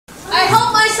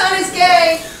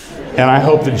And I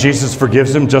hope that Jesus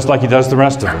forgives him just like he does the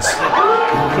rest of us.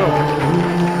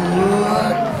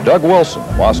 Doug Wilson,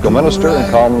 Moscow minister and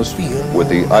columnist with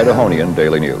the Idahonian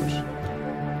Daily News.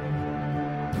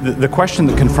 The question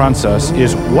that confronts us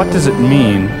is, what does it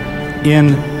mean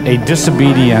in a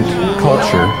disobedient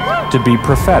culture to be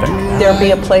prophetic? There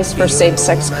be a place for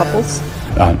same-sex couples?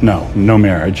 No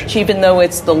marriage. Even though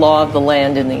it's the law of the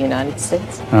land in the United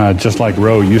States? Just like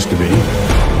Roe used to be.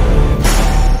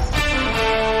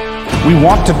 We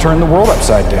want to turn the world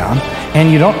upside down,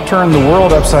 and you don't turn the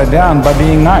world upside down by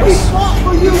being nice.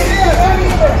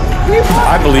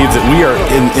 I believe that we are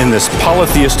in this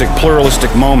polytheistic,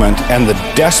 pluralistic moment, and the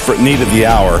desperate need of the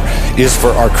hour is for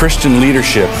our Christian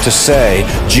leadership to say,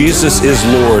 Jesus is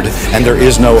Lord, and there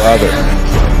is no other.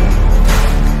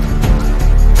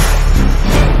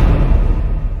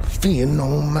 Fear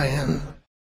no man.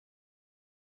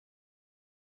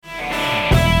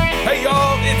 Hey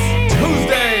y'all, it's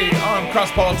Tuesday on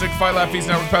CrossPolitic, Fight Laugh Feast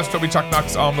Network. Pastor Toby Chuck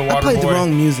Knox on the water. I played the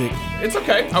wrong music. It's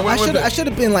okay. I should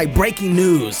have been like breaking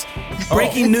news.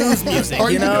 Breaking news music.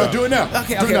 Are you gonna do it now?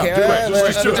 Okay. I'm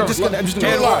just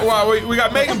gonna Wow, we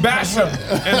got Megan Basham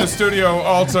in the studio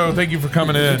also. Thank you for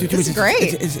coming in. This is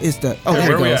great. It's the Where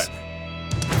there we it goes.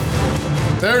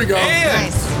 at? There we go.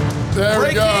 And There we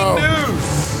breaking go.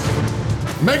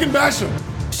 news. Megan Basham.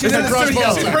 She's in the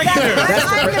studio. She's breaking news.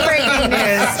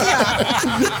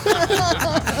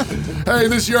 Hey,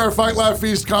 this year our Fight Laugh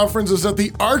Feast conference is at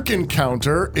the Ark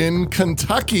Encounter in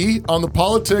Kentucky on the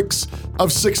politics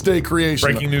of six-day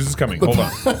creation. Breaking news is coming. Hold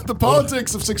on. The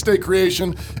politics of six-day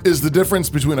creation is the difference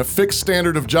between a fixed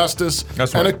standard of justice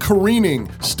and a careening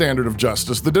standard of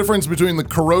justice. The difference between the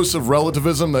corrosive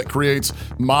relativism that creates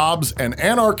mobs and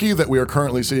anarchy that we are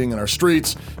currently seeing in our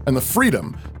streets and the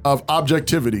freedom of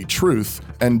objectivity, truth,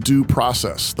 and due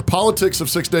process. The politics of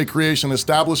six-day creation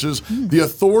establishes the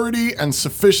authority and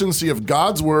sufficiency of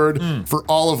God's word for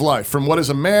all of life. From what is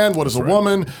a man, what is a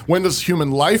woman, when does human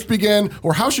life begin,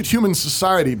 or how should human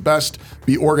society best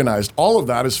be organized? All of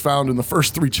that is found in the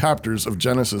first 3 chapters of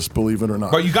Genesis, believe it or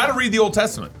not. But you got to read the Old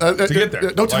Testament to get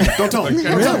there. Don't tell him.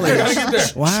 Really? You got to get there.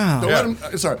 Wow. Don't let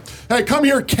him, sorry. Hey, come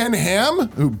here, Ken Ham,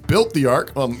 who built the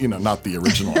ark. Well, not the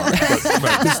original ark,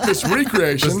 but this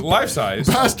recreation. Just life size.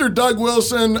 Pastor Doug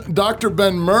Wilson, Dr.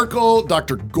 Ben Merkel,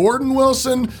 Dr. Gordon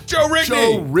Wilson, Joe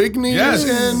Rigney is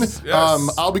in.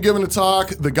 Yes. I'll be giving a talk.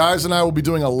 The guys and I will be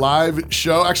doing a live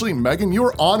show. Actually, Megan, you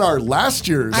were on our last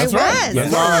year's. I was.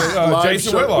 Live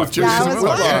Jason show Whitlock. with Jason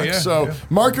Whitlock. Yeah. So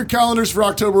mark your calendars for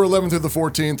October 11th through the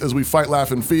 14th as we fight,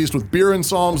 laugh, and feast with beer and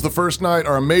psalms the first night,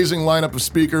 our amazing lineup of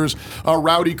speakers, a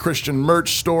rowdy Christian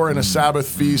merch store, and a Sabbath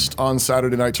feast on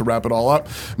Saturday night to wrap it all up.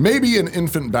 Maybe an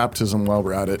infant baptism while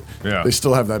we're at it. Yeah. They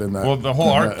still have that in that. Well, the whole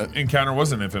Ark encounter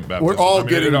was an infant baptism. We're all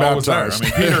getting baptized.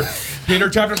 Peter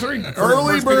chapter 3.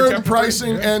 Early bird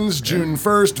pricing ends June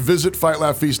 1st. Visit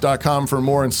fightlaughfeast.com for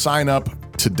more and sign up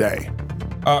today.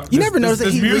 You never noticed that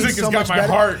this he music reads has so got much my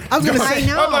better. heart. I was gonna say,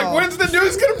 I'm like, when's the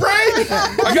news gonna break?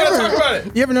 I gotta talk about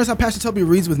it. You ever notice how Pastor Toby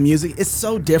reads with music? It's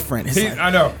so different. It's I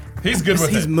know. He's good with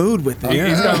it. He's moved with it. You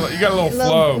got a little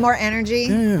flow. More energy.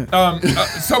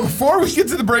 So before we get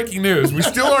to the breaking news, we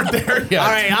still aren't there yet. All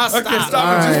right, I'll stop. Okay,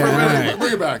 stop it just for a minute.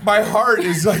 Bring it back. My heart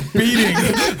is like beating.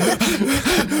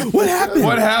 What happened?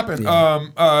 What happened?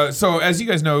 So as you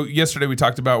guys know, yesterday we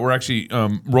talked about we're actually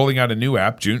rolling out a new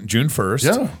app June 1st.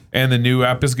 Yeah. And the new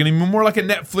app is going to be more like a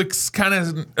Netflix kind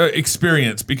of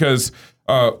experience because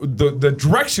the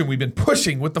direction we've been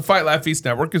pushing with the Fight Laugh Feast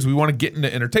Network is we want to get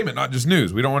into entertainment, not just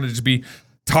news. We don't want to just be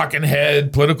talking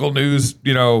head, political news,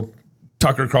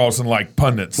 Tucker Carlson like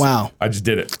pundits. Wow. I just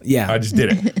did it. Yeah. I just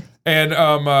did it. And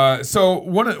so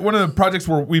one of the projects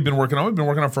we've been working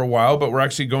on for a while, but we're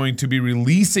actually going to be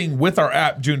releasing with our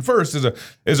app June 1st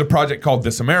is a project called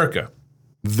This America.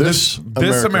 This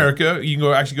America. You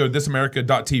can go to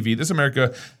thisamerica.tv. This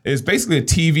America is basically a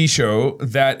TV show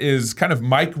that is kind of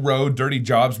Mike Rowe, Dirty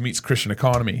Jobs meets Christian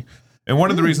economy. And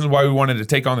one of the reasons why we wanted to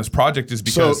take on this project is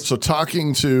because so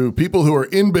talking to people who are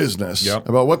in business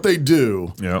about what they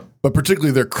do, but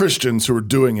particularly they're Christians who are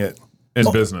doing it in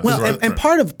business. Well, and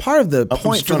part of the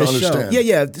point for the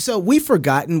show, So we've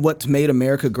forgotten what's made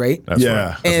America great. That's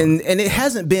right. And it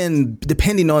hasn't been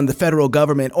depending on the federal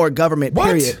government or government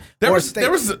period. There was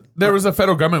a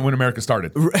federal government when America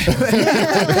started.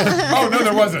 Oh no,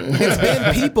 there wasn't. It's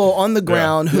been people on the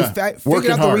ground who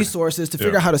figured out the resources to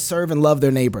figure out how to serve and love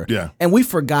their neighbor. Yeah. And we've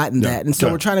forgotten that, and so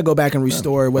we're trying to go back and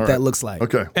restore what that looks like.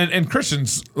 Okay. And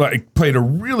Christians played a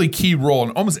really key role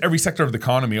in almost every sector of the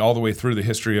economy all the way through the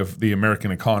history of the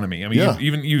American economy. I mean,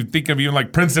 you think of even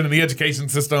like Princeton and the education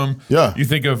system. Yeah. You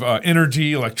think of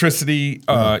energy, electricity.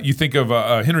 You think of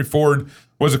Henry Ford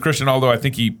was a Christian, although I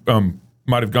think he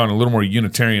might have gone a little more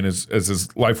Unitarian as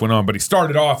his life went on, but he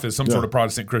started off as some sort of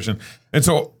Protestant Christian. And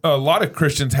so a lot of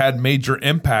Christians had major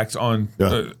impacts on,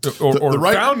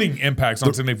 founding impacts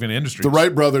on significant industries. The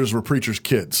Wright brothers were preachers'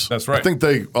 kids. That's right. I think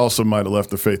they also might have left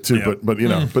the faith too,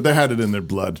 but they had it in their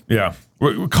blood. Yeah.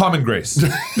 Common grace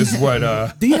is what.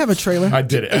 Do you have a trailer? I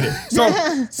did it.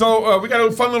 So we got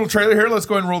a fun little trailer here. Let's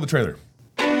go ahead and roll the trailer.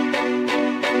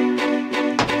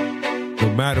 No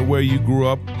matter where you grew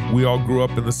up, we all grew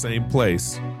up in the same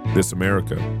place, this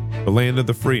America, the land of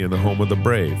the free and the home of the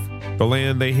brave, the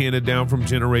land they handed down from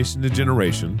generation to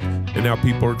generation, and now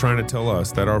people are trying to tell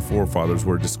us that our forefathers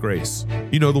were a disgrace.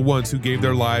 You know, the ones who gave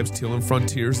their lives tilling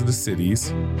frontiers into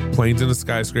cities, plains into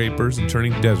skyscrapers, and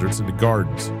turning deserts into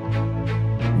gardens.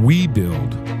 We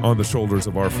build on the shoulders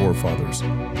of our forefathers.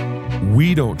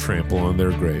 We don't trample on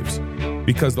their graves,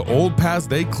 because the old paths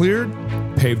they cleared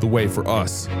paved the way for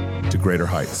us to greater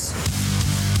heights.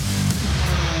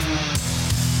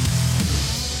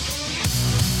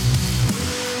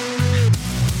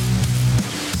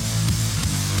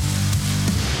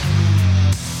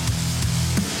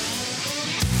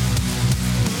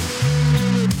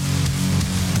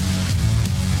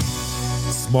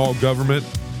 Small government,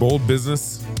 bold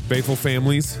business, faithful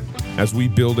families, as we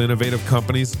build innovative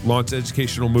companies, launch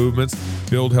educational movements,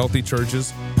 build healthy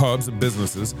churches, pubs, and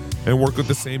businesses, and work with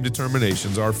the same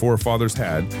determinations our forefathers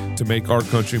had to make our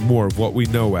country more of what we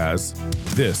know as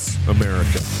this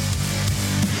America.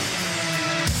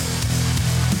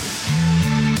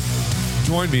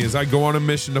 Join me as I go on a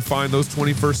mission to find those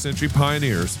 21st century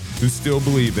pioneers who still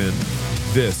believe in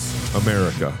this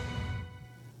America.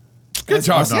 Good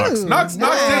job, Knox. Knox did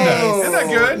that. Isn't that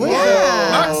good?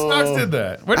 Yeah. Knox did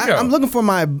that. Way to go. I'm looking for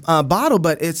my bottle,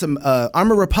 but it's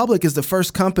Armor Republic is the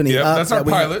first company. Yeah, that's our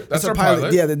pilot. That's our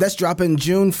pilot. Yeah, that's dropping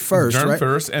June 1st. June right?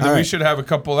 1st, and then we should have a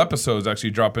couple episodes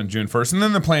actually drop in June 1st, and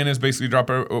then the plan is basically drop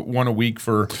one a week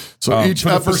for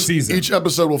the first season. Each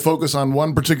episode will focus on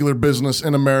one particular business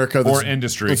in America or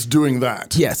industry that's doing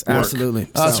that. Yes, absolutely.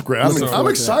 That's great. I'm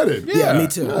excited. Yeah, me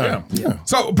too. Yeah.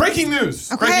 So breaking news.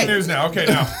 Okay. Breaking news now. Okay,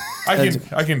 now. I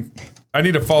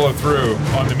need to follow through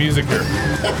on the music here.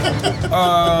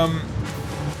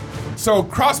 So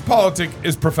CrossPolitic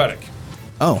is prophetic.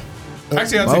 Oh.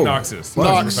 Actually, I'd say Knox is.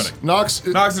 Knox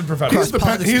is prophetic.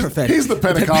 He's the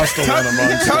Pentecostal one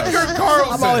among us. Tucker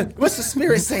Carlson. What's the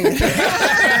Spirit saying?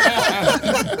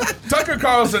 Tucker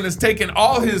Carlson has taken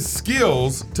all his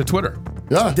skills to Twitter.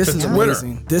 Yeah. This is Twitter.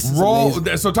 amazing. This is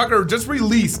amazing. So Tucker just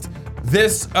released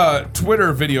this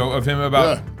Twitter video of him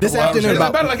about this afternoon,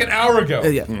 about like an hour ago.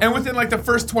 Yeah. And within like the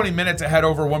first 20 minutes, it had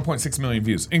over 1.6 million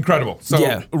views. Incredible.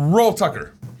 So roll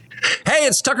Tucker. Hey,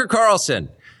 it's Tucker Carlson.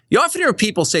 You often hear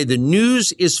people say the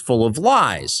news is full of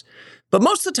lies, but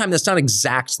most of the time that's not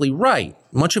exactly right.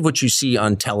 Much of what you see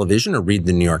on television or read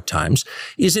the New York Times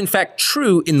is in fact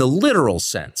true in the literal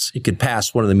sense. It could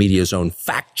pass one of the media's own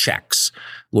fact checks.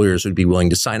 Lawyers would be willing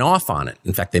to sign off on it.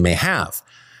 In fact, they may have.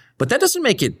 But that doesn't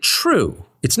make it true.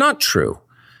 It's not true.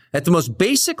 At the most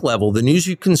basic level, the news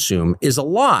you consume is a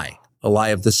lie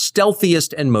of the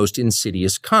stealthiest and most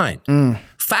insidious kind.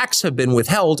 Facts have been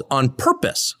withheld on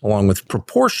purpose, along with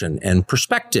proportion and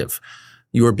perspective.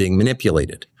 You are being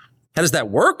manipulated. How does that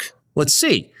work? Let's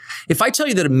see. If I tell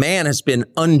you that a man has been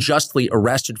unjustly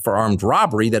arrested for armed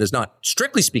robbery, that is not,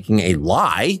 strictly speaking, a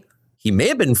lie. He may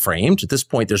have been framed. At this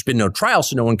point, there's been no trial,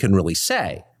 so no one can really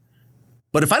say.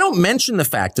 But if I don't mention the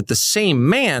fact that the same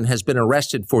man has been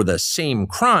arrested for the same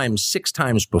crime 6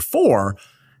 times before,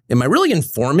 am I really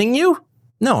informing you?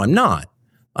 No, I'm not.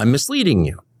 I'm misleading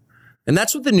you. And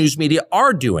that's what the news media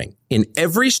are doing in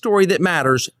every story that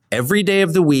matters, every day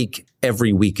of the week,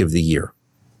 every week of the year.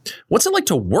 What's it like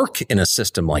to work in a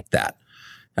system like that?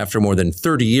 After more than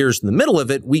 30 years in the middle of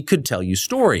it, we could tell you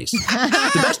stories.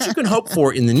 The best you can hope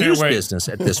for in the news business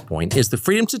at this point is the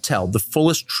freedom to tell the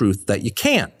fullest truth that you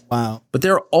can. Wow. But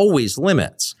there are always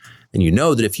limits. And you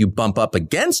know that if you bump up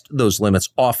against those limits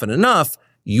often enough,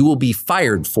 you will be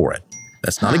fired for it.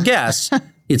 That's not a guess.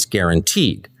 It's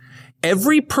guaranteed.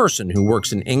 Every person who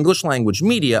works in English language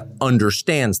media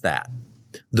understands that.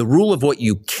 The rule of what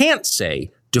you can't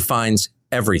say defines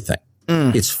everything.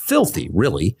 It's filthy,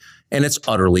 really, and it's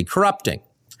utterly corrupting.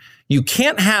 You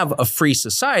can't have a free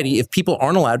society if people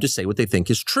aren't allowed to say what they think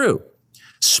is true.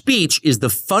 Speech is the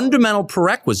fundamental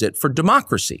prerequisite for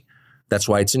democracy. That's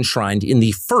why it's enshrined in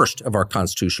the first of our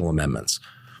constitutional amendments.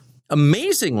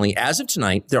 Amazingly, as of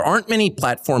tonight, there aren't many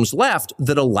platforms left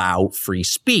that allow free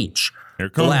speech.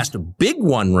 The last big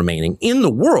one remaining in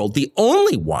the world, the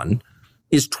only one,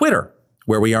 is Twitter,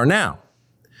 where we are now.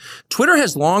 Twitter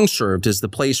has long served as the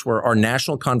place where our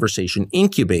national conversation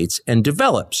incubates and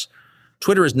develops.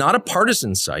 Twitter is not a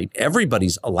partisan site.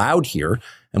 Everybody's allowed here,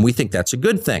 and we think that's a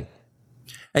good thing.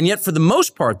 And yet, for the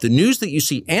most part, the news that you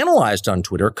see analyzed on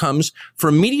Twitter comes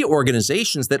from media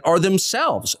organizations that are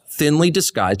themselves thinly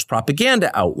disguised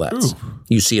propaganda outlets. Ooh.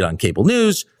 You see it on cable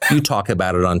news. You talk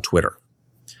about it on Twitter.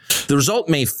 The result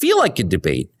may feel like a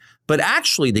debate, but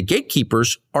actually the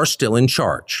gatekeepers are still in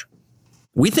charge.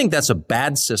 We think that's a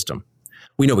bad system.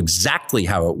 We know exactly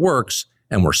how it works,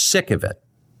 and we're sick of it.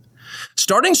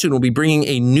 Starting soon, we'll be bringing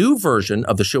a new version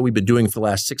of the show we've been doing for the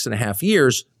last 6.5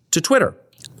 years to Twitter.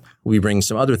 We'll be bringing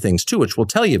some other things too, which we'll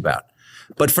tell you about.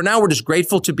 But for now, we're just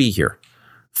grateful to be here.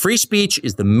 Free speech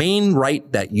is the main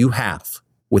right that you have.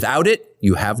 Without it,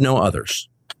 you have no others.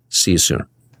 See you soon.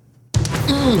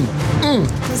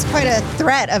 This is quite a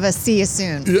threat of a see you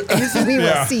soon. Yeah. We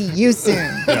will see you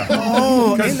soon. Yeah.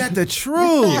 Oh, isn't that the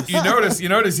truth? You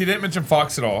notice he didn't mention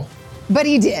Fox at all. But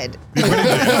he did. But he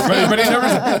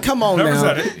never Come on never now.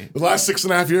 said it. The last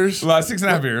 6.5 years? The last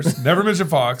 6.5 years. Never mentioned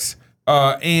Fox.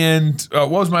 And what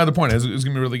was my other point? It was going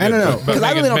to be really good. I don't know. Because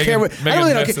I really don't care.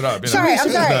 Megan messed it up. Sorry, I'm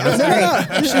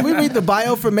sorry. No. Should we read the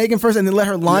bio for Megan first and then let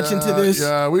her launch into this?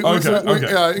 Yeah.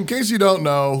 Okay. In case you don't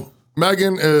know,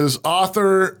 Megan is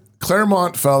author,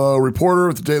 Claremont Fellow, reporter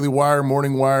with the Daily Wire,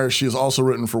 Morning Wire. She has also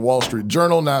written for Wall Street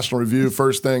Journal, National Review,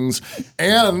 First Things,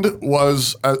 and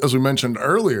was, as we mentioned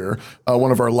earlier,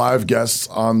 one of our live guests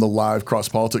on the live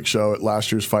CrossPolitic show at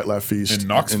last year's Fight Laugh Feast in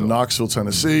Knoxville,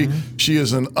 Tennessee. Mm-hmm. She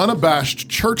is an unabashed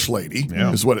church lady,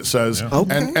 is what it says,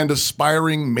 and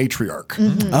aspiring matriarch.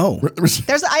 Mm-hmm. Oh.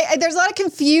 There's a lot of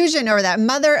confusion over that.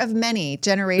 Mother of many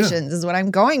generations is what I'm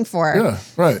going for. Yeah,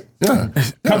 right. Yeah.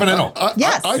 Covenantal.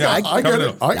 Yes. I get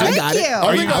it. I got it.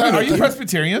 Are you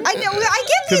Presbyterian? I know. I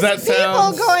get these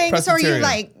people going. So are you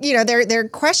like, they're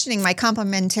questioning my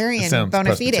complementarian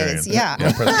bona fides. Yeah.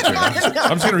 I'm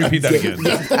just going to repeat that again.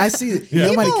 I see.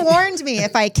 People warned me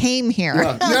if I came here.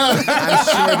 Yeah.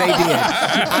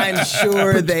 I'm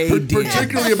sure they did.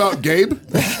 Particularly about Gabe.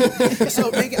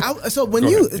 So when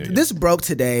this broke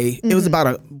today, it was about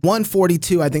a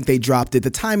 1:42. I think they dropped it.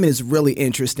 The timing is really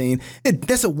interesting.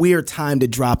 That's a weird time to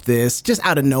drop this, just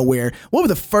out of nowhere. What were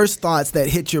the first thoughts that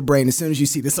hit your brain as soon as you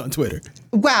see this on Twitter?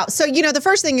 Wow. So, the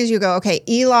first thing is you go, okay,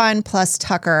 Elon plus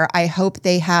Tucker, I hope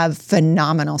they have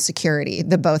phenomenal security,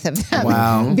 the both of them.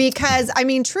 Wow. Because,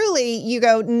 truly, you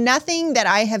go, nothing that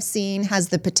I have seen has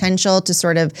the potential to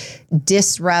sort of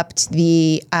disrupt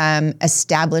the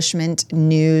establishment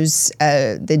news,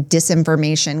 the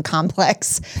disinformation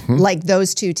complex, like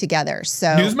those two together. So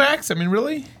Newsmax?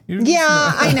 Really? Yeah,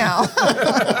 I know.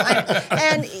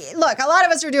 And look, a lot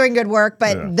of us are doing good work,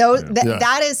 but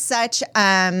that is such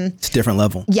it's a different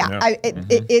level. Yeah,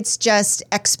 it's just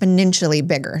exponentially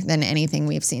bigger than anything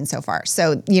we've seen so far.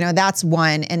 So, that's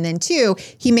one. And then two,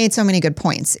 he made so many good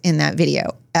points in that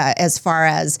video. As far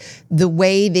as the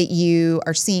way that you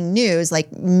are seeing news, like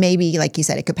maybe, like you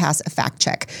said, it could pass a fact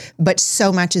check, but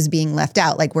so much is being left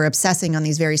out. Like we're obsessing on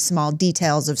these very small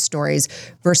details of stories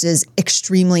versus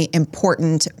extremely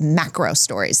important macro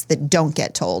stories that don't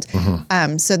get told.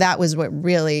 Mm-hmm. So that was what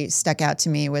really stuck out to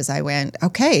me was I went,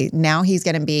 okay, now he's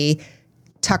going to be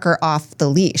Tucker off the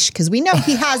leash, because we know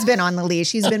he has been on the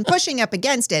leash. He's been pushing up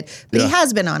against it, but he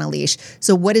has been on a leash.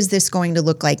 So what is this going to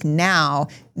look like now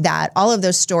that all of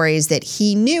those stories that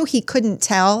he knew he couldn't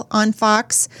tell on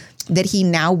Fox, that he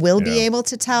now will be able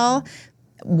to tell?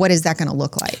 What is that going to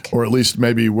look like? Or at least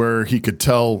maybe where he could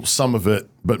tell some of it,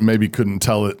 but maybe couldn't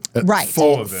tell it at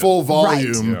full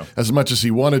volume as much as he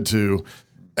wanted to.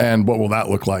 And what will that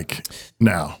look like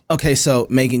now? Okay, so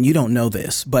Megan, you don't know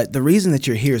this, but the reason that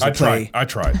you're here is to play. I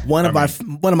tried. One of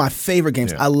my favorite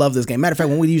games. Yeah. I love this game. Matter of fact,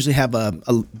 when we usually have a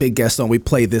big guest on, we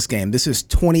play this game. This is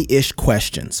 20-ish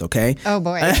questions. Okay. Oh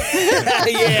boy.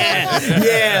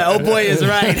 yeah. Oh boy is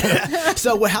right.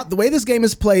 So the way this game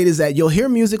is played is that you'll hear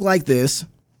music like this.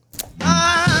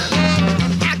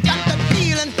 I got the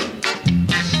feeling.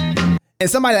 And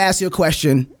somebody will ask you a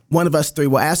question. One of us three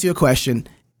will ask you a question.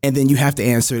 And then you have to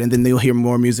answer it, and then you'll hear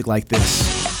more music like this.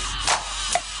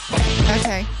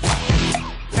 Okay.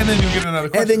 And then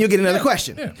you'll get another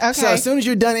question. Yeah. Okay. So as soon as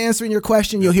you're done answering your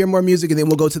question, you'll hear more music, and then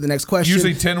we'll go to the next question.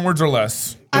 Usually 10 words or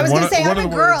less. I was going to say, I'm a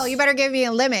girl. You better give me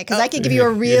a limit, because I could give you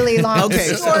a really long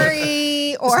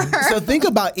story or? So think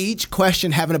about each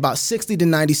question having about 60 to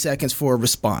 90 seconds for a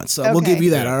response. So we'll Okay. give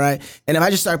you that, all right? And if I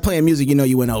just start playing music, you know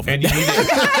you went over. And you need to,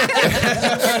 Like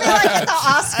at the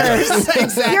Oscars.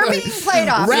 Exactly. You're being played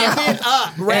off. Wrap now. it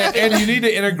up. Wrap it and you need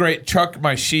to integrate Chuck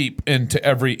my sheep into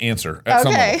every answer at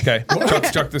some Okay. moment. Okay,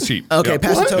 Chuck the sheep. Okay, Yeah.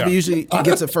 Pastor Toby Yeah. usually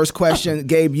gets the first question.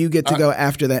 Gabe, you get to go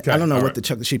after that. I don't know what the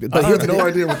Chuck the Sheep is. But I here's have the no deal.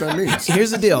 idea what that means.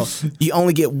 Here's the deal. You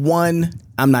only get one.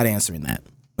 I'm not answering that.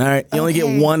 All right? You only Okay.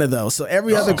 get one of those. So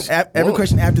every other Whoa.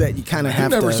 question after that, you kind of I've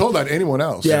have never to. told that to anyone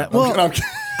else. Yeah, well, I'm kidding.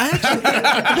 I think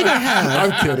I have.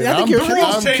 I'm kidding. I think I'm you're kidding. right.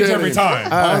 Rules I'm change kidding. every time.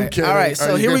 I'm kidding. All right,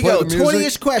 so Are you here gonna we go. play the music?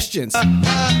 20-ish questions.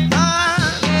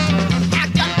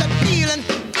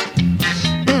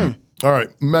 All right,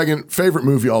 Megan, favorite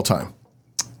movie all time?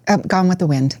 Gone with the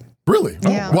Wind. Really?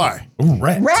 Yeah. Why? Ooh,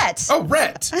 Rhett. Rhett. Oh,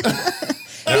 Rhett.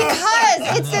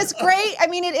 Because it's this great, I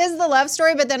mean, it is the love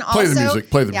story, but then also. Play the music.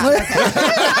 Play the music.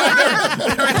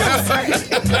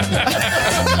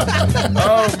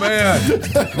 Oh, man.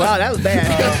 Wow, that was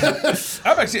bad.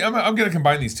 I'm going to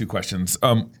combine these two questions.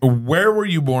 Where were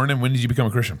you born and when did you become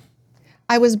a Christian?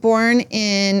 I was born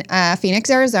in Phoenix,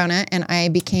 Arizona, and I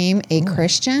became a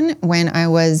Christian when I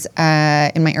was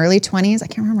in my early 20s. I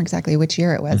can't remember exactly which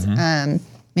year it was.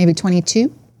 Maybe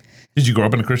 22. Did you grow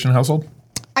up in a Christian household?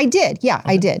 I did, yeah,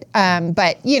 I did.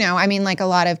 But I mean, like a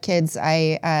lot of kids,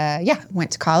 I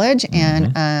went to college,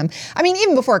 and I mean,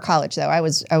 even before college, though, I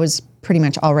was pretty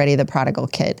much already the prodigal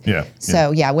kid. Yeah.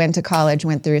 So went to college,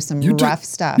 went through some rough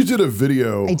stuff. You did a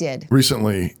video. I did.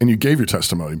 Recently, and you gave your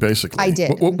testimony. Basically, I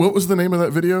did. What was the name of that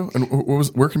video? And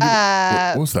where can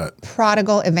what was that?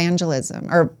 Prodigal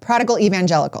evangelism or prodigal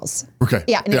evangelicals. Okay.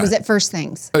 Yeah, and it was at First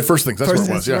Things. At First Things, that's First what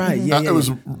it was. Things, Yeah, right. Yeah, It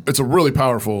was. It's a really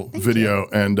powerful video,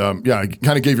 and you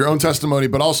kind of gave your own testimony,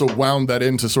 but also wound that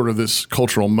into sort of this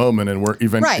cultural moment and where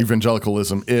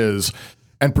evangelicalism is,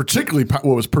 and particularly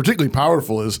what was particularly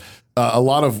powerful is a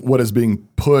lot of what is being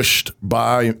pushed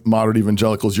by modern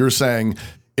evangelicals. You're saying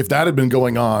if that had been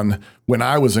going on when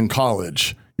I was in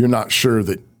college, you're not sure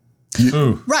that.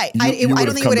 Right. I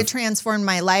don't think it would have transformed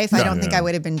my life. I don't think Yeah. I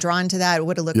would have been drawn to that. It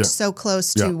would have looked so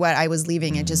close to what I was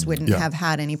leaving. It just wouldn't have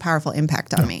had any powerful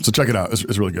impact on me. So check it out.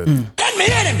 It's really good.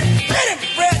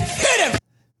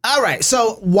 All right,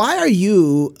 so why are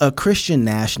you a Christian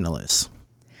nationalist?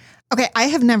 Okay, I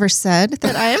have never said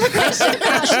that I am a Christian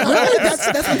nationalist. Really?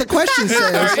 That's what the question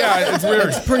says. Yeah, it's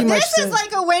weird. Pretty much. This is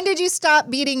like a when did you stop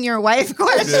beating your wife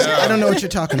question. I don't know what you're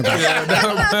talking about. No,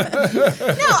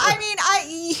 I mean,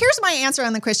 here's my answer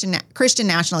on the Christian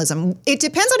nationalism. It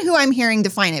depends on who I'm hearing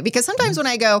define it, because sometimes when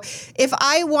I go, if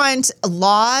I want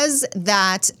laws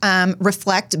that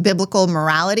reflect biblical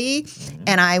morality,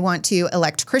 and I want to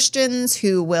elect Christians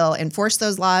who will enforce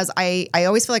those laws, I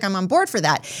always feel like I'm on board for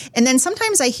that. And then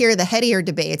sometimes I hear the headier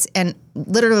debates, and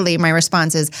literally my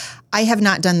response is, I have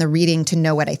not done the reading to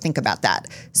know what I think about that.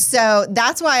 So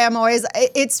that's why I'm always,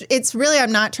 it's really,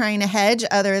 I'm not trying to hedge,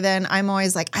 other than I'm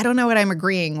always like, I don't know what I'm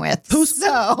agreeing with.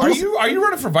 Are you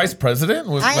running for vice president?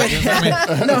 When you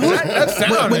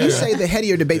say the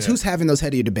headier debates, who's having those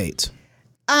headier debates?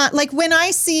 Like when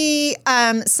I see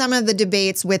some of the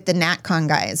debates with the NatCon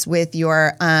guys, with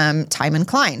your Timon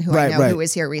Klein, who I know who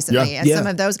was here recently, and some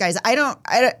of those guys, I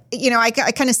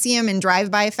kind of see them in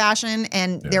drive-by fashion,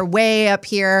 and they're way up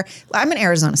here. I'm an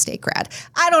Arizona State grad.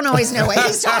 I don't always know what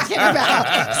he's talking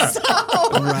about. So,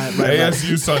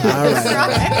 ASU Sunday. All right.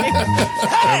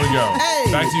 There we go. Hey.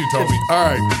 Back to you, Toby. All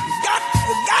right.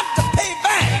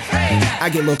 I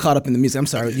get a little caught up in the music. I'm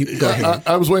sorry. You go ahead.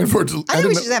 I was waiting for it to. I think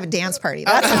we should just have a dance party.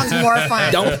 That sounds more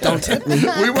fun. Don't tempt me.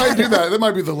 We might do that. That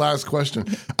might be the last question.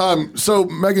 So,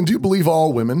 Megan, do you believe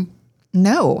all women?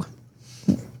 No.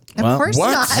 Of course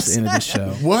what? not. That's the end of the show.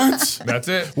 What? That's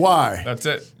it. Why? That's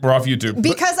it. We're off YouTube.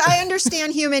 Because I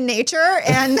understand human nature,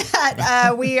 and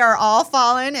that we are all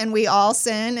fallen, and we all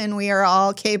sin, and we are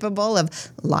all capable of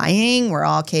lying. We're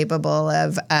all capable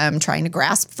of trying to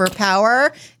grasp for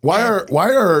power. Why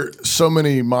are so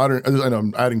many modern? I know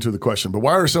I'm adding to the question, but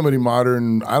why are so many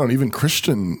modern? I don't even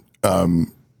Christian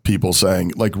people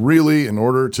saying, like, really, in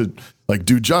order to like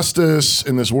do justice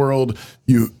in this world,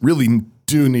 you really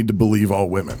do need to believe all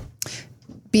women?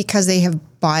 Because they have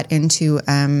bought into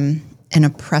an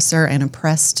oppressor and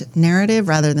oppressed narrative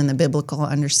rather than the biblical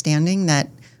understanding that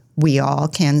we all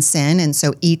can sin. And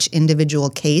so each individual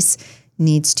case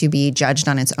needs to be judged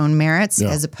on its own merits,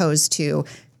 as opposed to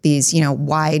these,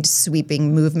 wide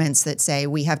sweeping movements that say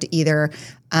we have to either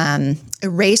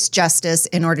erase justice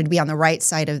in order to be on the right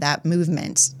side of that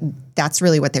movement. That's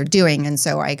really what they're doing. And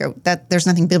so I go, that there's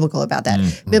nothing biblical about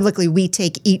that. Biblically, we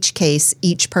take each case,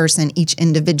 each person, each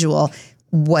individual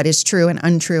what is true and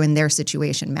untrue in their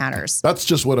situation matters. That's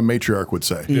just what a matriarch would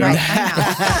say. Right?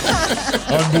 I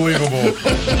know. Unbelievable.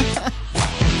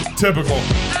 Typical.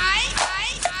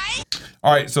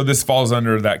 All right, so this falls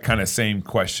under that kind of same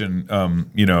question,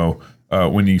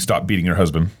 when you stop beating your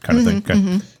husband kind of thing.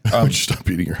 Okay. Would you stop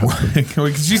beating your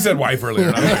husband? She said wife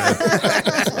earlier.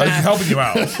 I was helping you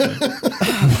out.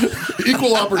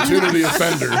 Equal opportunity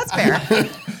offender. That's fair.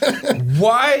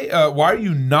 Why are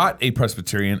you not a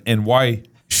Presbyterian, and why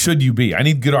should you be? I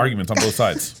need good arguments on both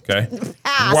sides. Okay.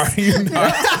 Pass. Why are you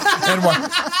not? And why?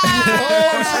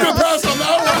 Oh, she's gonna pass on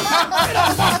that one.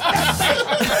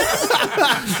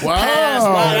 Wow.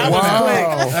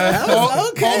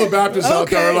 All the Baptists out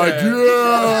there are like,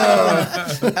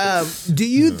 yeah. Do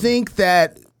you think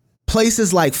that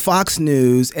places like Fox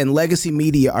News and legacy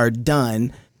media are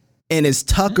done, and is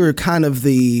Tucker kind of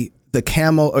the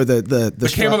camel or the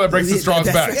camel that breaks the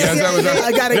straw's back?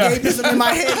 I gotta get this in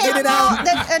my head. Get it out.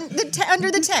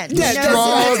 Under the tent. Yeah,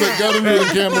 Straw that got into the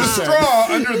camel's sack. Straw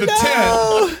under the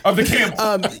tent of the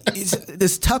camel.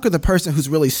 Is Tucker the person who's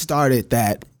really started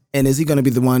that? And is he going to be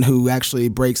the one who actually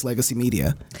breaks legacy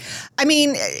media? I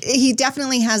mean, he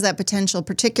definitely has that potential,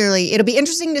 particularly. It'll be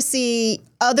interesting to see,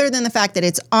 other than the fact that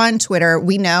it's on Twitter.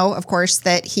 We know, of course,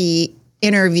 that he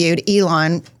interviewed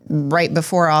Elon right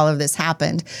before all of this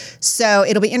happened. So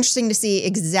it'll be interesting to see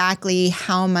exactly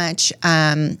how much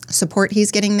support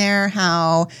he's getting there,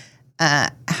 how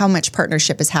much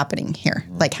partnership is happening here.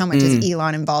 Like, how much is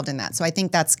Elon involved in that? So I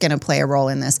think that's going to play a role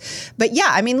in this. But yeah,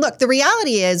 I mean, look, the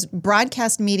reality is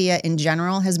broadcast media in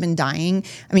general has been dying.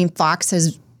 I mean, Fox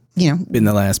has, been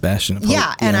the last bastion of hope.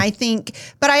 Yeah, and I think,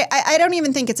 but I don't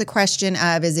even think it's a question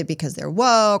of, is it because they're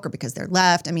woke or because they're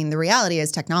left? I mean, the reality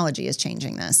is technology is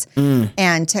changing this.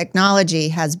 And technology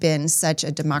has been such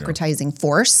a democratizing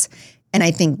force. And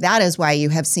I think that is why you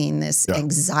have seen this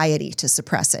anxiety to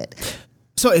suppress it.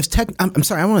 So if I'm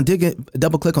sorry, I want to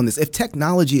double click on this. If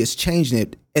technology is changing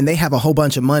it and they have a whole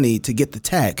bunch of money to get the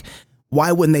tech,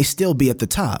 why wouldn't they still be at the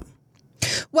top?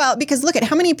 Well, because look at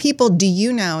how many people do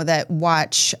you know that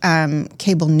watch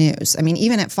cable news? I mean,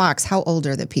 even at Fox, how old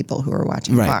are the people who are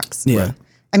watching Fox? Yeah. Right.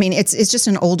 I mean, it's just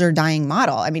an older, dying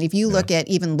model. I mean, if you look at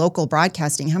even local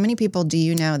broadcasting, how many people do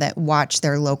you know that watch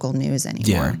their local news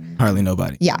anymore? Yeah, hardly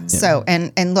nobody. Yeah. So,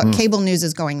 and look, cable news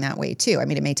is going that way too. I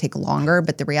mean, it may take longer,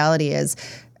 but the reality is,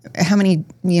 how many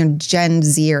Gen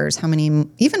Zers, how many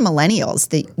even millennials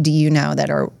do you know that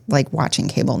are like watching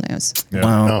cable news? Yeah.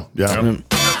 Wow. Oh, yeah.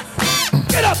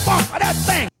 Get up off of that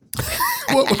thing!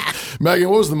 Megan,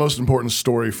 what was the most important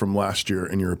story from last year,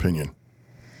 in your opinion?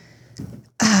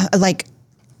 Like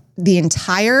the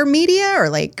entire media, or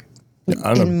like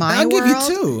in my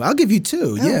world? I'll give you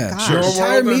two. Yeah. gosh. Sure. Your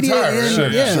Entire world, media.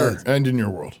 entire, Sure. And in your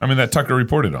world. I mean, that Tucker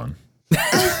reported on.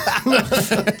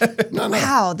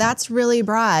 Wow, that's really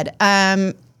broad.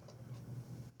 I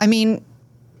mean,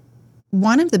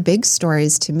 one of the big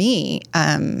stories to me,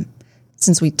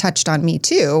 since we touched on Me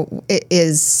Too,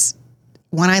 is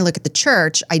when I look at the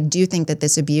church, I do think that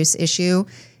this abuse issue,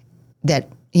 that,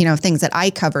 things that I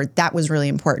covered, that was really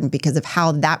important because of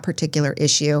how that particular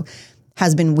issue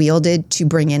has been wielded to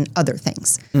bring in other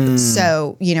things.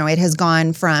 So, it has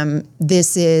gone from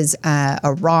this is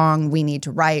a wrong, we need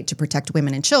to right to protect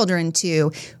women and children,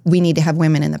 to we need to have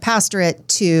women in the pastorate,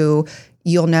 to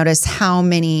you'll notice how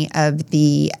many of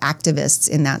the activists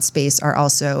in that space are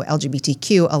also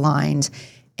LGBTQ aligned,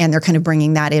 and they're kind of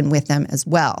bringing that in with them as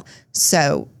well.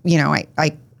 So,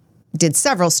 I did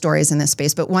several stories in this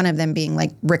space, but one of them being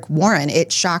like Rick Warren. It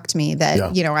shocked me that,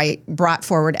 I brought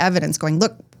forward evidence going,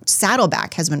 look,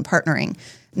 Saddleback has been partnering.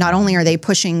 Not only are they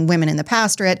pushing women in the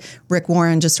pastorate, Rick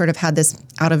Warren just sort of had this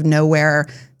out of nowhere,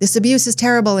 this abuse is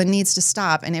terrible and needs to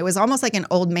stop. And it was almost like an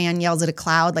old man yells at a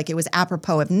cloud, like it was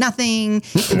apropos of nothing.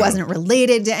 It wasn't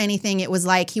related to anything. It was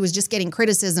like he was just getting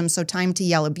criticism, so time to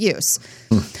yell abuse.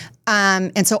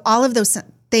 And so all of those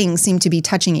things seem to be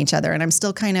touching each other, and I'm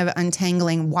still kind of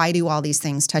untangling, why do all these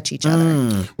things touch each other?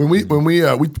 When we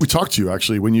talked to you,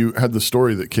 actually, when you had the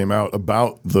story that came out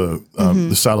about the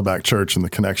Saddleback Church and the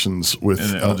connections with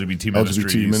LGBT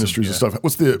ministries and stuff,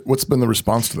 what's been the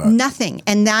response to that? Nothing,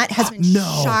 and that has been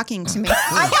shocking to me.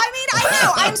 I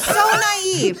know, I'm so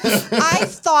naive. I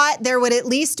thought there would at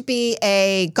least be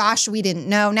gosh, we didn't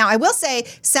know. Now, I will say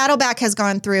Saddleback has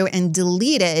gone through and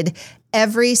deleted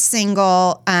every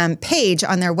single page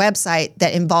on their website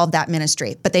that involved that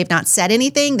ministry, but they've not said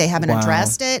anything. They haven't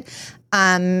addressed it.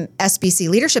 SBC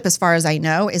leadership, as far as I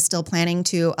know, is still planning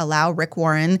to allow Rick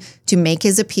Warren to make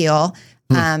his appeal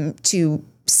to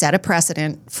set a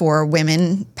precedent for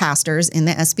women pastors in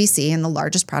the SBC, and the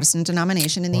largest Protestant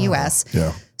denomination in the U.S.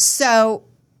 Yeah. So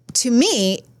to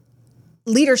me,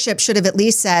 leadership should have at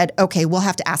least said, okay, we'll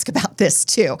have to ask about this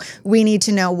too. We need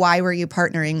to know, why were you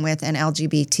partnering with an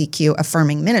LGBTQ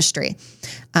affirming ministry?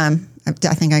 I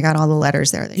think I got all the letters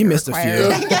there. That you missed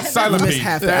required. A few. Silent P.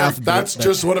 That's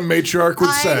just what a matriarch would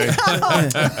say.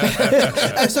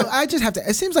 So I just have to,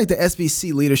 it seems like the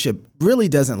SBC leadership really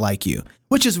doesn't like you,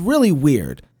 which is really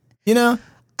weird. You know?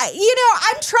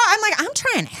 I'm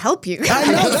trying to help you. I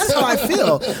know, that's how I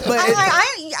feel.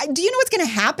 But do you know what's going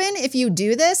to happen if you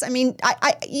do this? I mean,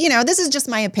 this is just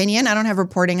my opinion. I don't have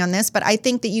reporting on this, but I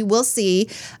think that you will see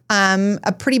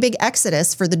a pretty big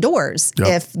exodus for the doors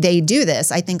if they do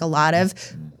this. I think a lot of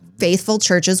faithful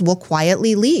churches will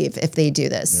quietly leave if they do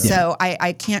this. Yeah. So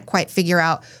I can't quite figure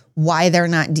out why they're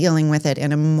not dealing with it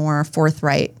in a more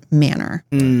forthright manner.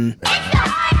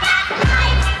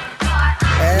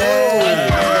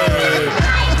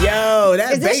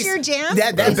 That is this your jam?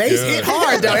 That bass hit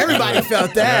hard, though. Everybody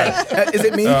felt that. Is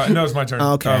it me? No, it's my turn.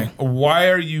 Okay. Why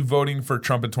are you voting for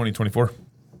Trump in 2024?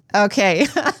 Okay. You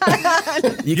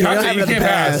can't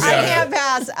pass. I can't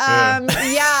pass.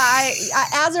 I,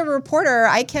 as a reporter,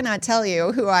 I cannot tell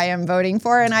you who I am voting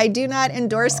for, and I do not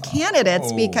endorse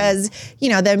candidates because,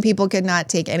 then people could not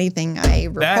take anything I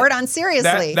report on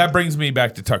seriously. That brings me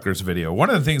back to Tucker's video. One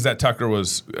of the things that Tucker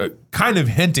was kind of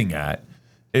hinting at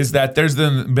is that there's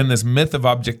been this myth of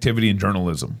objectivity in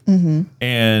journalism. Mm-hmm.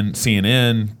 And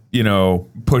CNN,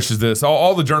 pushes this.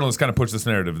 All the journalists kind of push this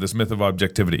narrative, this myth of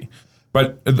objectivity.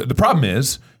 But the problem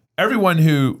is, everyone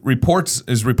who reports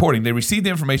is reporting. They receive the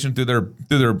information through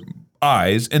their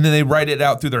eyes, and then they write it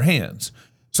out through their hands.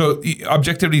 So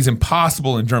objectivity is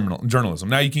impossible in journalism.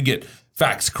 Now, you can get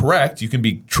facts correct. You can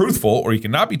be truthful, or you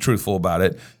can not be truthful about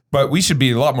it. But we should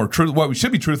be a lot more true. What we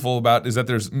should be truthful about is that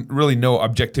there's really no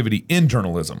objectivity in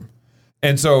journalism.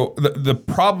 And so the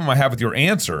problem I have with your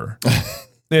answer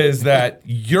is that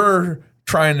you're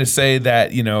trying to say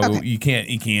that, you can't,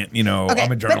 I'm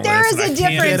a journalist. But there is a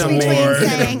difference between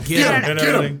saying,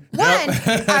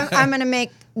 I'm going to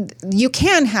make, you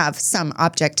can have some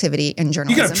objectivity in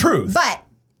journalism. You can have truth. But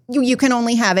you can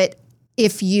only have it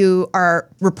if you are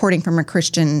reporting from a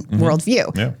Christian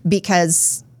worldview.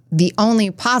 Because the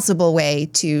only possible way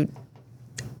to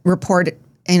report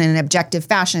in an objective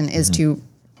fashion is to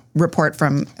report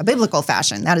from a biblical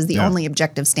fashion. That is the only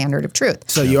objective standard of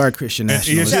truth. So you are a Christian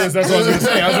nationalist. Yes, that's what I was going to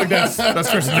say. I was like, that's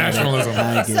Christian nationalism.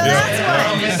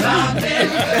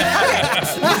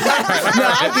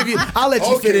 I'll let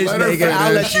you finish, Megan.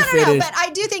 I'll let you finish. But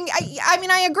I do think,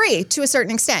 I agree to a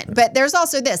certain extent. But there's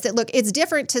also this, that look, it's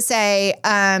different to say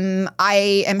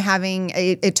I am having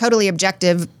a totally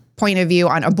objective point of view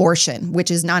on abortion,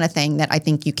 which is not a thing that I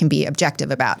think you can be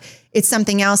objective about. It's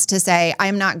something else to say,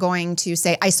 I'm not going to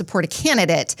say I support a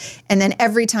candidate, and then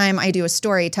every time I do a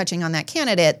story touching on that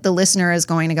candidate, the listener is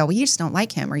going to go, well, you just don't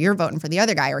like him, or you're voting for the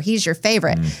other guy, or he's your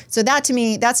favorite. So that, to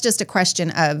me, that's just a question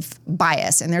of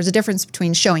bias. And there's a difference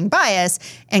between showing bias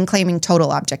and claiming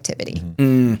total objectivity.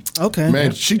 Okay.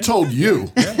 Man, she told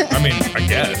you. I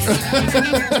guess.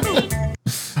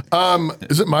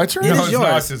 Is it my turn? No, it's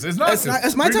not.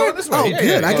 It's my turn? This way. Oh,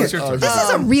 good. This is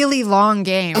a really long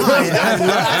game.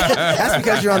 That's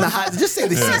because you're on the hot. Just say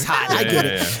the seat's hot. I get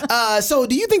it. So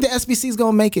do you think the SBC is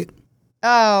going to make it?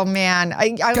 Oh, man.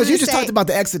 Because you just talked about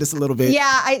the Exodus a little bit.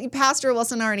 Yeah, Pastor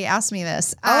Wilson already asked me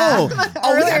this. We got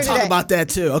to talk about that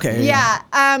too. Okay. Yeah.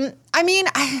 I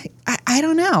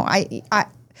don't know.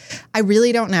 I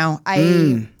really don't know.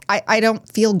 I don't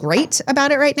feel great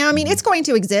about it right now. I mean, it's going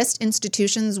to exist.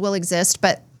 Institutions will exist,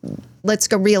 but let's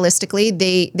go realistically.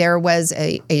 There was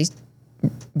a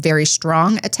very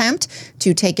strong attempt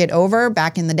to take it over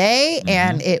back in the day,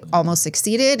 and it almost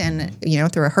succeeded. And,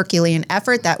 through a Herculean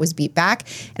effort, that was beat back.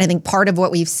 And I think part of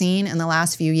what we've seen in the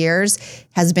last few years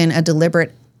has been a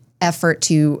deliberate effort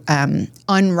to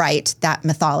unwrite that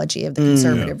mythology of the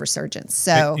conservative resurgence.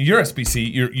 So you're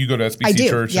SBC. You go to SBC I do.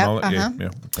 church and all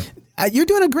that. You're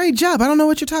doing a great job. I don't know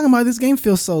what you're talking about. This game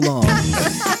feels so long.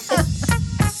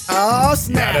 Oh,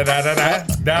 snap.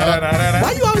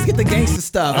 Why you always get the gangster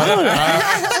stuff?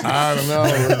 I don't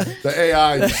know. The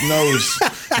AI just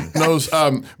knows.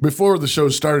 Before the show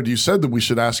started, you said that we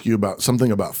should ask you about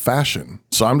something about fashion.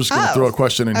 So I'm just going to throw a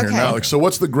question in here now. So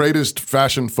what's the greatest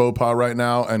fashion faux pas right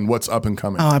now, and what's up and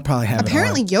coming? Oh, I probably have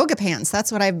Apparently yoga pants.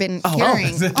 That's what I've been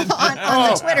hearing on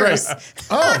the Twitters.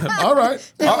 All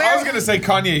right. I was going to say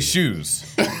Kanye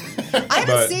shoes. I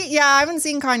haven't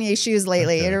seen Kanye shoes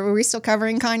lately. Are we still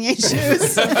covering Kanye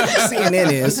shoes?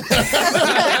 CNN is.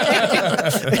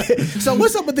 So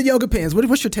what's up with the yoga pants?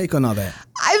 What's your take on all that?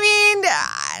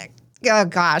 Oh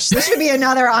gosh, this should be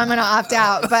another I'm going to opt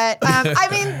out. But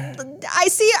I I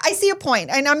see a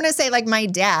point. And I'm going to say, like, my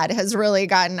dad has really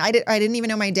gotten, I didn't even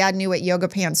know my dad knew what yoga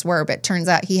pants were, but turns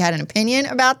out he had an opinion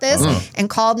about this and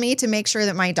called me to make sure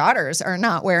that my daughters are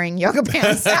not wearing yoga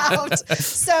pants out.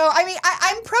 So, I mean,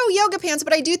 I'm pro yoga pants,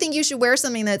 but I do think you should wear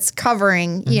something that's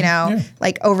covering, you know,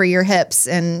 like over your hips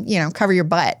and, you know, cover your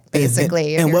butt,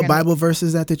 basically. And what Bible verse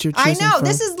is that you're choosing I know. from?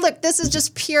 This is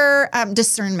just pure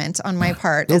discernment on my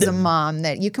part as a mom,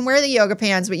 that you can wear the yoga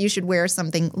pants, but you should wear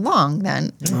something long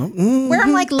then. Wear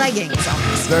them like leggings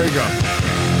almost. There you go.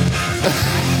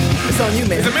 It's on you,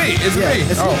 man. Is it me? Is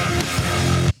it me?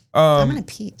 I'm going to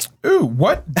pee. Ooh,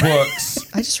 what books?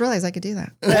 I just realized I could do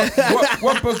that.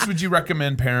 what books would you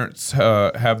recommend parents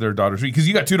have their daughters read? Because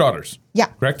you got 2 daughters. Yeah.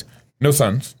 Correct? No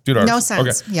sons. 2 daughters. No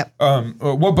sons. Okay. Yep.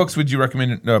 What books would you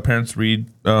recommend parents read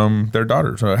their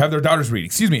daughters? Have their daughters read.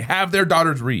 Excuse me. Have their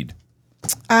daughters read.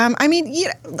 I mean,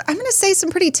 I'm going to say some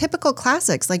pretty typical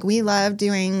classics. Like, we love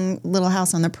doing Little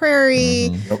House on the Prairie.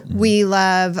 We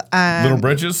love Little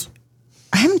Bridges.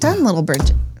 I haven't done Little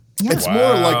Bridges. Yeah. It's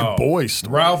more like boy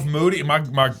story. Ralph Moody.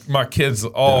 My kids.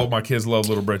 All my kids love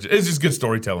Little Bridges. It's just good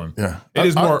storytelling. Yeah, it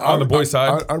is more on the boy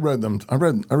side. I read them. I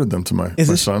read them to my Is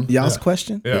this son. y'all's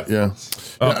question? Yeah.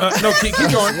 No, keep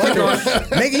going. Keep going.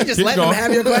 Maybe you just Keep let going. them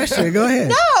have your question. Go ahead.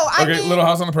 No, I Okay, mean, Little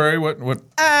House on the Prairie. What?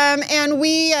 and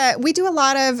we do a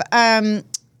lot of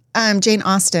Jane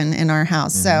Austen in our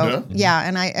house. So yeah,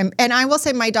 and I will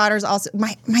say my daughter's also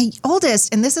my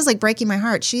oldest, and this is like breaking my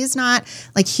heart. She is not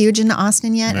like huge into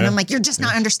Austen yet, and I'm like, you're just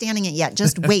not understanding it yet.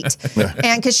 Just wait,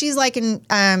 and because she's like in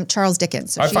Charles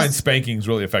Dickens. So I find spankings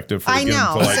really effective for I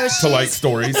know. to like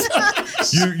stories.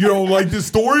 You don't like this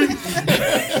story? Go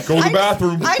to the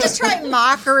bathroom. I just try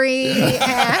mockery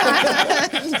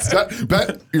and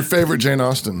Bet your favorite Jane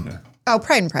Austen. Oh,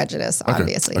 Pride and Prejudice,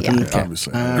 obviously. Okay. Yeah.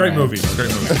 Obviously. Great movie. Great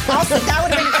movie. Also, that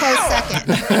would have been a close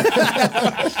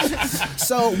second.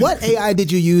 So, what AI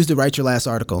did you use to write your last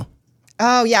article?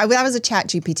 Oh, yeah. That was a chat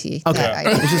GPT. Okay. that I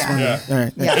did, It's just yeah. All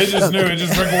right. Yeah. It just knew it.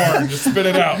 Just drink water. Just spit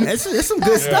it out. It's some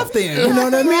good stuff then. You know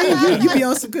what I mean? You be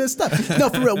on some good stuff. No,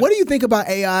 for real. What do you think about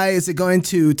AI? Is it going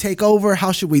to take over?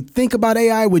 How should we think about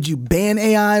AI? Would you ban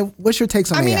AI? What's your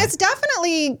takes on AI? I mean, it's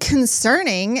definitely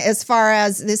concerning as far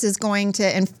as this is going to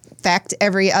affect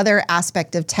every other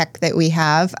aspect of tech that we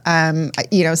have.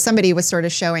 Somebody was sort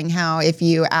of showing how if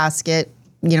you ask it,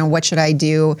 what should I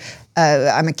do?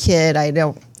 I'm a kid. I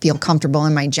don't feel comfortable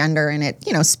in my gender, and it,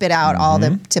 spit out all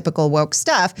the typical woke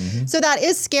stuff. So that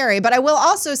is scary. But I will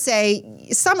also say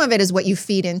some of it is what you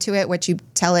feed into it, what you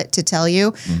tell it to tell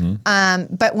you.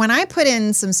 But when I put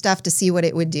in some stuff to see what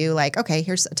it would do, like, okay,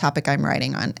 here's a topic I'm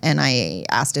writing on, and I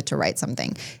asked it to write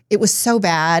something. It was so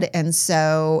bad, and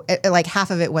so like half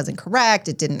of it wasn't correct.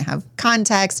 It didn't have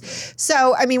context.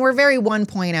 So, I mean, we're very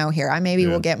 1.0 here. Maybe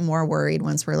we'll get more worried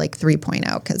once we're like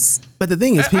 3.0 because... But the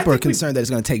thing is, people are concerned that it's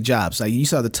going to take jobs. Like you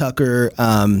saw the Tucker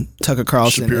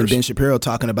Carlson and Ben Shapiro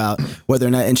talking about whether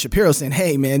or not, and Shapiro saying,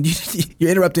 "Hey, man,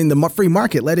 you're interrupting the free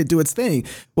market. Let it do its thing."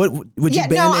 What would you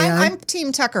ban AI? I'm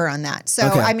Team Tucker on that. So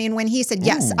I mean, when he said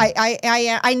yes,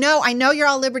 I know you're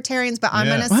all libertarians, but I'm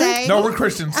going to say no, we're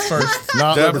Christians first.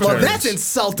 Not libertarians. Well, that's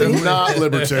insulting. Not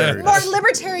libertarians. more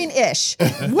libertarian-ish.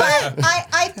 What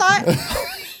I thought.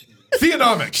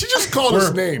 Theonomic. She just called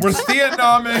us names. We're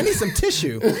theonomic. I need some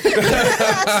tissue. She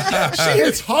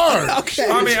hits hard.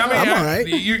 Okay. I mean, I'm all right.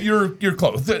 You're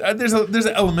close. There's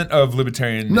an element of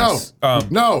libertarianness.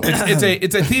 No.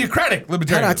 It's a theocratic How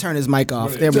libertarian. do I turn his mic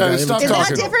off? There we go. Stop Is that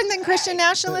talking. different than Christian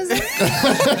nationalism?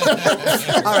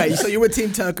 All right, so you're with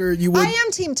Team Tucker. You would. I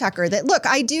am Team Tucker. That look,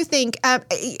 I do think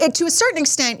to a certain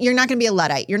extent you're not going to be a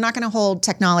Luddite. You're not going to hold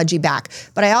technology back.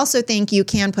 But I also think you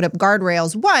can put up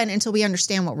guardrails until we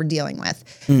understand what we're dealing with.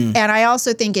 And I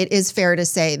also think it is fair to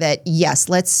say that yes,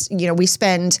 we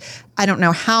spend I don't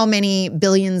know how many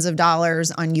billions of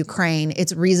dollars on Ukraine.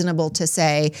 It's reasonable to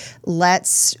say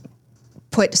let's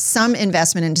put some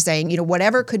investment into saying,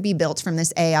 whatever could be built from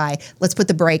this AI, let's put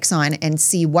the brakes on and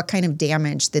see what kind of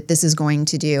damage that this is going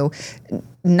to do,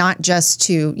 not just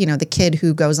to, the kid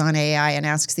who goes on AI and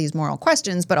asks these moral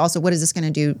questions, but also what is this going to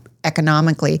do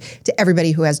economically to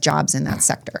everybody who has jobs in that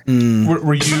sector.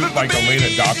 Were you like a late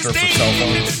adopter for cell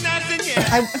phones?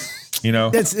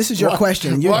 This is your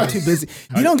question. You're too busy.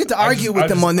 You don't get to argue with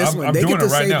them on this one. I'm They doing get to it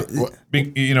right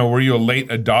say now. Were you a late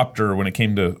adopter when it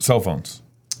came to cell phones?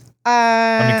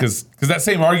 Because that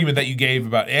same argument that you gave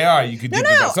about AI, you could do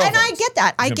about cell phones. And I get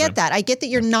that. I get that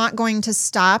you're not going to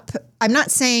stop. I'm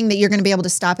not saying that you're going to be able to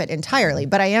stop it entirely,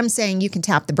 but I am saying you can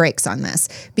tap the brakes on this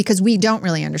because we don't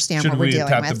really understand what we're dealing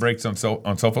with. Should we tap the brakes on cell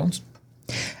phones?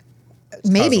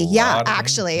 maybe, yeah,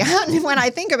 actually. When I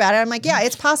think about it, I'm like, yeah,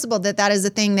 it's possible that is a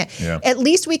thing that at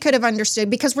least we could have understood,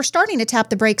 because we're starting to tap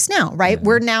the brakes now, right?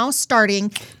 We're now starting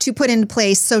to put into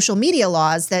place social media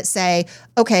laws that say,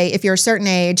 okay, if you're a certain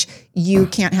age, you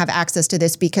can't have access to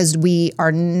this, because we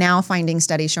are now finding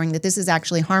studies showing that this is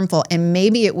actually harmful. And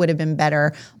maybe it would have been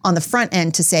better on the front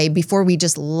end to say, before we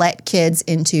just let kids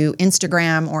into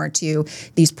Instagram or to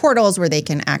these portals where they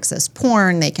can access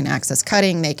porn, they can access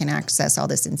cutting, they can access all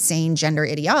this insane gender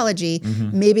ideology,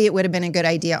 maybe it would have been a good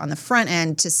idea on the front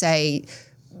end to say,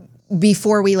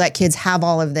 before we let kids have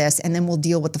all of this, and then we'll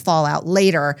deal with the fallout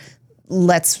later,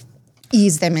 let's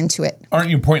ease them into it. Aren't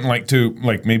you pointing to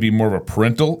maybe more of a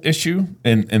parental issue,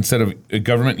 and instead of a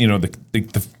government? You know,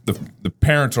 the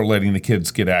parents are letting the kids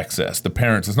get access. The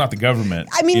parents, it's not the government.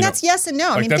 I mean, that's yes and no.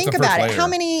 I mean, think about it. How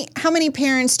many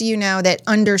parents do you know that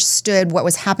understood what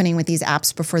was happening with these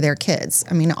apps before their kids?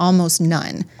 I mean, almost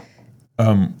none.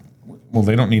 Well,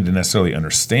 they don't need to necessarily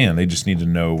understand. They just need to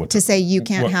know what to say. You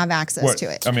can't have access to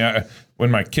it. I mean,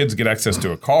 when my kids get access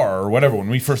to a car or whatever, when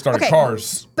we first started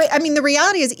cars. But I mean, the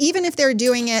reality is, even if they're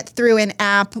doing it through an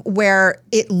app where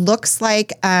it looks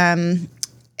like, oh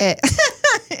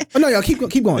no, y'all keep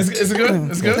going. Is it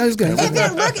good? Is it good? That was good.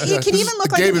 It can even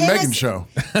look like Gabe an and Megan show.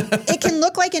 It can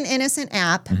look like an innocent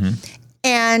app,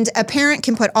 and a parent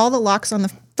can put all the locks on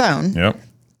the phone. Yep.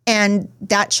 And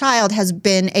that child has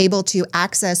been able to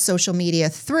access social media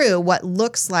through what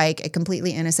looks like a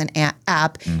completely innocent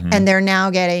app, and they're now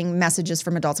getting messages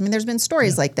from adults. I mean, there's been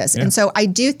stories like this. And so I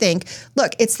do think,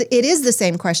 look, it is the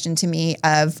same question to me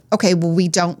of, okay, well, we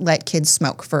don't let kids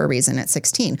smoke for a reason at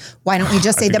 16. Why don't we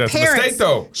just say the that's parents a mistake,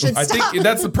 though. should I stop? think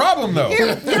that's the problem, though.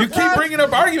 You keep bringing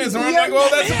up arguments, and I'm like,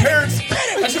 well, that's a parent's.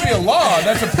 That should be a law.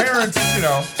 That's a parent's,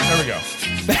 there we go.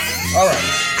 All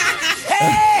right.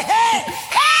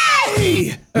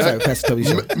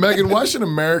 Megan, why should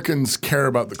Americans care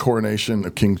about the coronation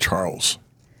of King Charles?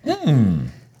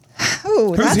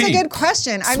 Oh, that's a good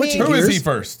question. I mean, who is he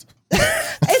first?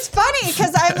 It's funny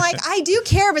because I'm like, I do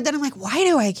care, but then I'm like, why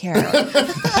do I care?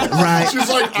 Right. She's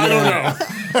like, I don't know.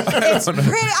 It's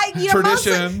pretty,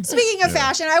 Tradition. Mostly, speaking of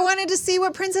fashion, I wanted to see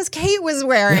what Princess Kate was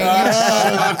wearing. She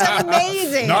looked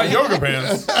amazing. Not yoga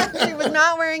pants. She was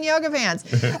not wearing yoga pants.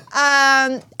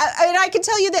 And I can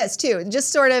tell you this too, just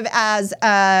sort of as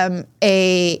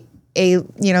a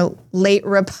late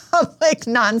Republic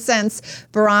nonsense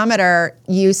barometer.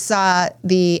 You saw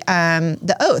the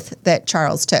oath that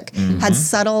Charles took had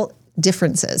subtle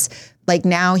differences. Like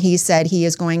now he said he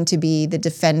is going to be the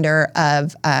defender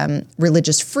of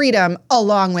religious freedom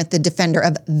along with the defender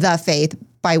of the faith,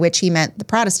 by which he meant the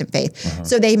Protestant faith.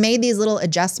 So they made these little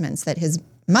adjustments that his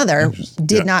mother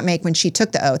did not make when she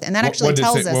took the oath, and that actually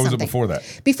tells us something. What was it before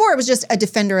that? Before it was just a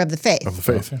defender of the faith. Of the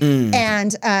faith.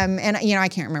 And I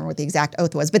can't remember what the exact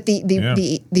oath was, but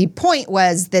the point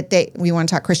was that we want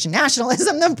to talk Christian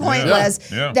nationalism. The point was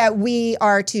that we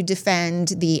are to defend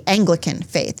the Anglican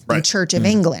faith, the Church of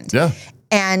England. Yeah.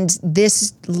 And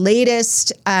this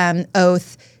latest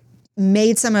oath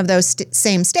made some of those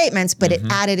same statements, but it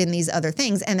added in these other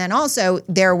things. And then also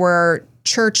there were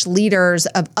church leaders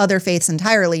of other faiths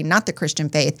entirely, not the Christian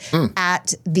faith,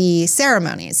 at the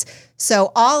ceremonies.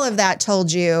 So all of that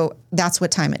told you that's what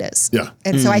time it is. Yeah.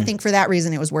 And so I think for that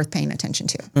reason, it was worth paying attention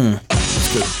to.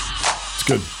 It's good. It's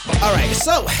good. All right,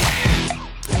 so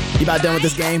you about done with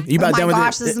this game? You about done with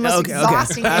this is the most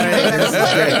exhausting game All right, I've ever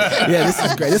played. Yeah, this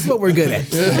is great. This is what we're good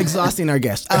at, exhausting our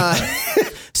guests.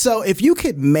 So if you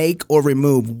could make or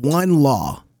remove one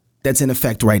law that's in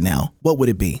effect right now, what would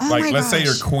it be? Let's say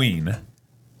you're queen.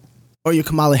 Or you're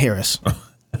Kamala Harris.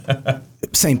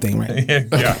 Same thing, right?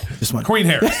 Yeah. Just one. Queen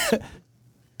Harris.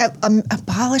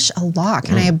 Abolish a law.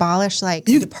 Can I abolish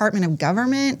the Department of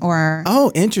Government or?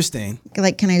 Oh, interesting.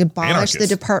 Can I abolish the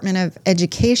Department of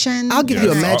Education? I'll give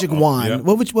you a magic wand. Yeah.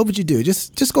 What would you do?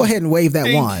 Just go ahead and wave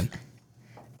that wand.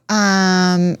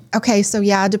 Okay,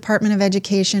 so Department of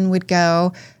Education would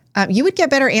go. You would get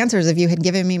better answers if you had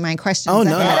given me my questions. Oh,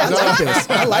 no. I like this.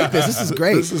 I like this. This is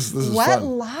great. This is what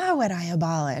fun. law would I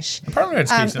abolish? Department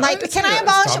of Education. Can I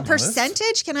abolish a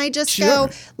percentage? Can I just go,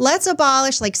 let's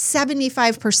abolish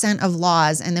 75% of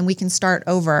laws, and then we can start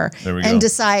over and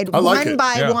decide one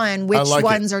by one which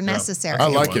ones are necessary. I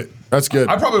like it. That's good.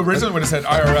 I probably originally would have said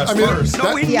IRS first.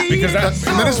 Because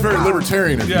that is very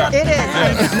libertarian of you. Yeah. It is.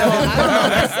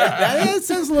 That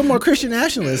sounds a little more Christian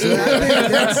nationalist.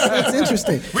 That's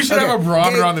interesting. We should have a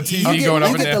barometer on the TV going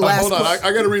up and down. Hold on,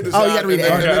 I got to read this out. You got to read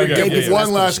it. Okay.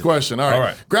 One last question. All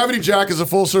right. Gravity Jack is a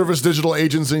full-service digital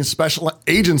agency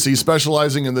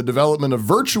specializing in the development of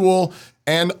virtual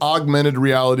and augmented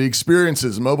reality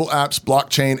experiences, mobile apps,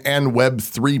 blockchain, and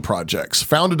Web3 projects.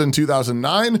 Founded in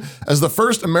 2009 as the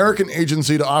first American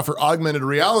agency to offer augmented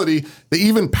reality, they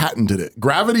even patented it.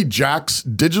 Gravity Jack's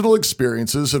digital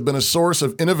experiences have been a source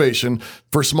of innovation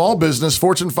for small business,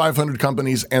 Fortune 500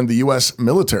 companies, and the U.S.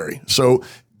 military. So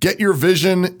get your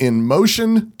vision in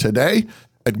motion today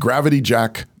at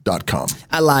gravityjack.com.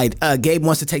 I lied. Gabe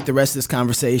wants to take the rest of this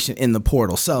conversation in the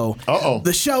portal. So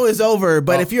the show is over,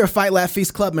 but if you're a Fight Laugh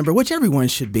Feast Club member, which everyone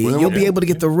should be, you'll be able to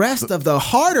get the rest of the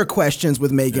harder questions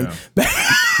with Megan. The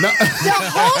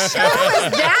whole show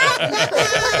is that?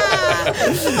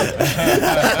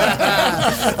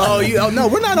 Oh no,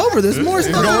 we're not over. There's more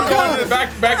stuff.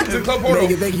 Back into the club portal.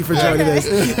 Megan, thank you for joining us.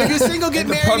 If you're single, get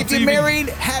married. If you're married,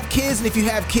 have kids. And if you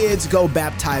have kids, go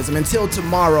baptize them. Until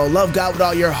tomorrow, love God with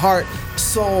all your heart,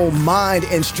 soul, mind,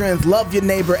 and strength. Love your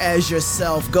neighbor as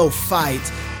yourself. Go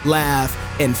fight, laugh,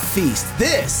 and feast.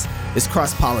 This is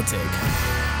CrossPolitic.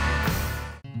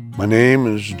 My name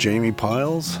is Jamie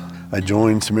Piles. I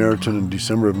joined Samaritan in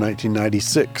December of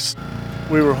 1996.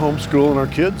 We were homeschooling our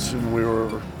kids, and we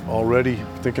were already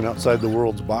thinking outside the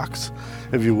world's box,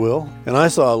 if you will. And I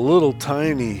saw a little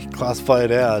tiny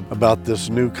classified ad about this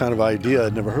new kind of idea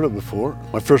I'd never heard of before.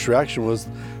 My first reaction was,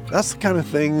 that's the kind of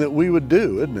thing that we would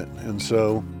do, isn't it? And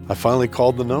so I finally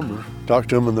called the number, talked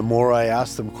to them, and the more I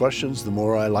asked them questions, the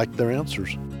more I liked their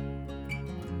answers.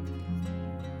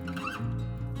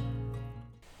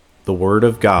 The Word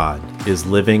of God is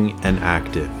living and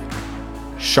active,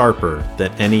 sharper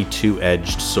than any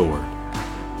two-edged sword,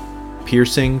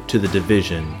 piercing to the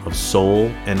division of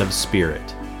soul and of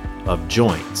spirit, of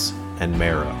joints and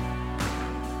marrow.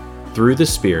 Through the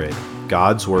Spirit,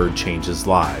 God's Word changes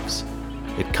lives.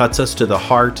 It cuts us to the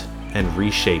heart and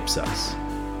reshapes us.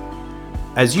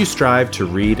 As you strive to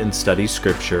read and study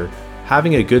Scripture,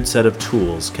 having a good set of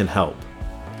tools can help.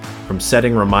 From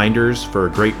setting reminders for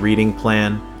a great reading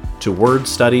plan, to word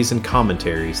studies and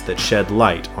commentaries that shed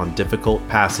light on difficult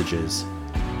passages,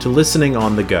 to listening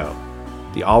on the go,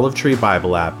 the Olive Tree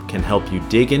Bible app can help you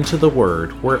dig into the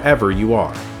Word wherever you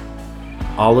are.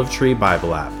 Olive Tree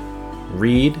Bible app.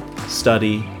 Read,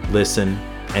 study, listen,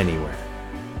 anywhere.